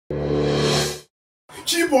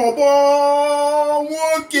Chibobo,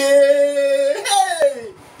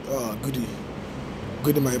 hey. Goody.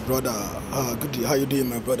 Goody, my brother. Goody, how you doing,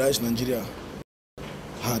 my brother? It's Nigeria.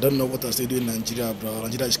 I don't know what I say doing in Nigeria, bro.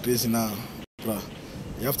 Nigeria is crazy now, bro.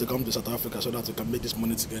 You have to come to South Africa so that you can make this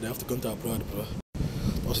money together. You have to come to abroad, bro.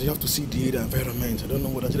 Also, you have to see the environment. I don't know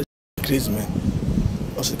what Nigeria is crazy, man.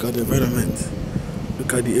 Also, look at the environment.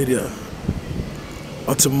 Look at the area.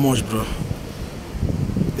 Not too much, bro.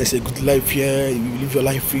 There's a good life here. You live your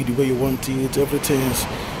life free the way you want it. Everything's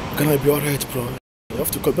gonna be alright, bro. You have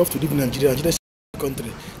to live in Nigeria. Nigeria is a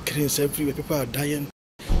country. Killings everywhere. People are dying.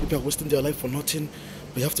 People are wasting their life for nothing.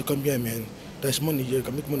 But you have to come here, man. There's money here. You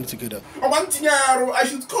can make money together. I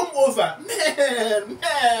should come over.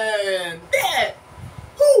 Man.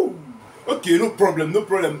 Whew. Okay, no problem,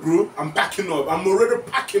 bro. I'm packing up. I'm already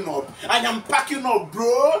packing up. I am packing up,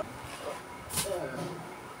 bro.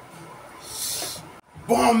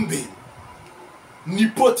 Bombing,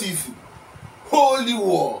 nepotism, holy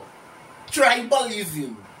war,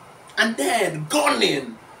 tribalism, and then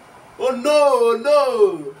gunning. Oh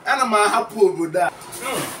no, and I'm happy with that.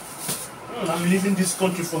 I'm leaving this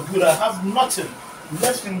country for good. I have nothing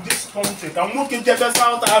left in this country. I'm working to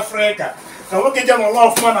South Africa. I'm working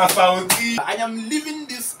to Saudi. I am leaving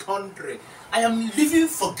this country. I am leaving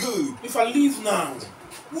for good. If I leave now,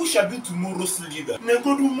 who shall be tomorrow's leader?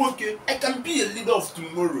 I can be a leader of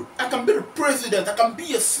tomorrow. I can be the president. I can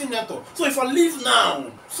be a senator. So if I leave now,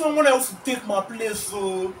 someone else will take my place.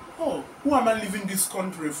 So, who am I leaving this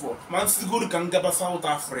country for? Man, Siguru can go to South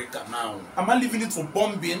Africa now. Am I leaving it for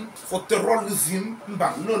bombing, for terrorism? No.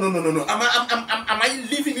 Am I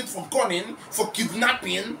leaving it for gunning, for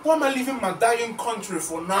kidnapping? Who am I leaving my dying country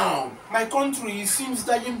for now? My country seems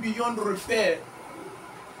dying beyond repair.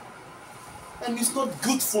 And it's not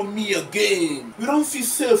good for me again. We don't feel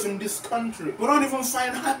safe in this country. We don't even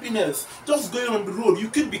find happiness. Just going on the road, you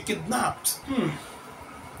could be kidnapped.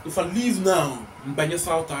 If I leave now, I'm in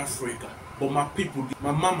South Africa. But my people,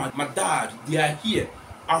 my mama, my dad, they are here.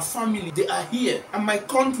 Our family, they are here. And my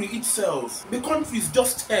country itself, the country is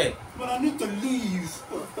just here. But I need to leave.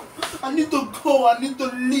 I need to go, I need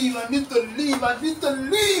to leave, I need to leave, I need to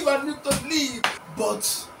leave, I need to leave.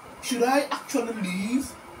 But should I actually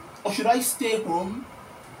leave? Or should I stay home?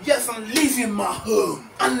 Yes, I'm leaving my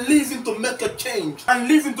home. I'm leaving to make a change. I'm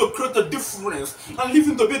leaving to create a difference. I'm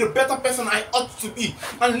leaving to be the better person I ought to be.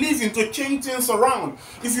 I'm leaving to change things around.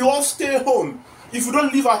 If you all stay home, if you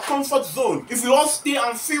don't leave our comfort zone, if you all stay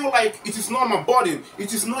and feel like it is not my burden,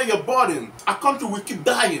 it is not your burden, our country will keep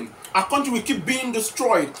dying. Our country will keep being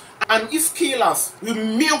destroyed. And its killers will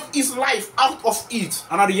milk its life out of it.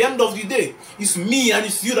 And at the end of the day, it's me and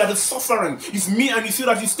it's you that is suffering. It's me and it's you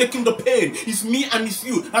that is taking the pain. It's me and it's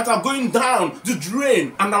you that are going down the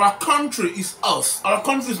drain. And our country is us. Our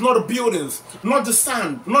country is not the buildings, not the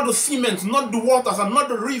sand, not the cement, not the waters, and not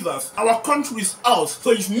the rivers. Our country is us.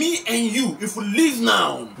 So it's me and you. If we leave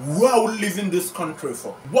now, where are we leaving this country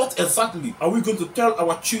for? What exactly are we going to tell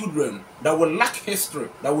our children that will lack history,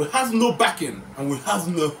 that will have no backing, and will have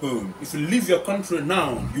no home? If you leave your country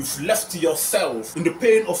now, you've left yourself in the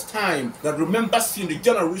pain of time that remembers you in the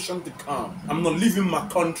generation to come. I'm not leaving my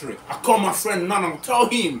country. I call my friend now and I'll tell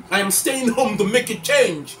him I am staying home to make a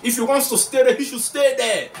change. If he wants to stay there, he should stay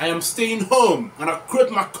there. I am staying home and I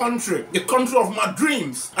create my country, the country of my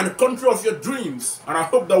dreams and the country of your dreams. And I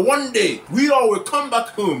hope that one day we all will come back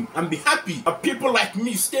home and be happy that people like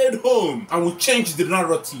me stayed home and will change the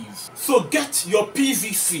narratives. So get your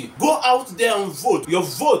PVC. Go out there and vote. Your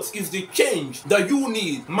vote is the change that you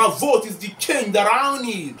need. My vote is the change that I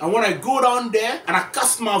need. And when I go down there and I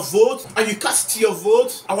cast my vote and you cast your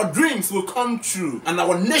vote, our dreams will come true and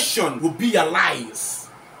our nation will be alive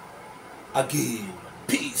again.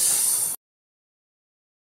 Peace.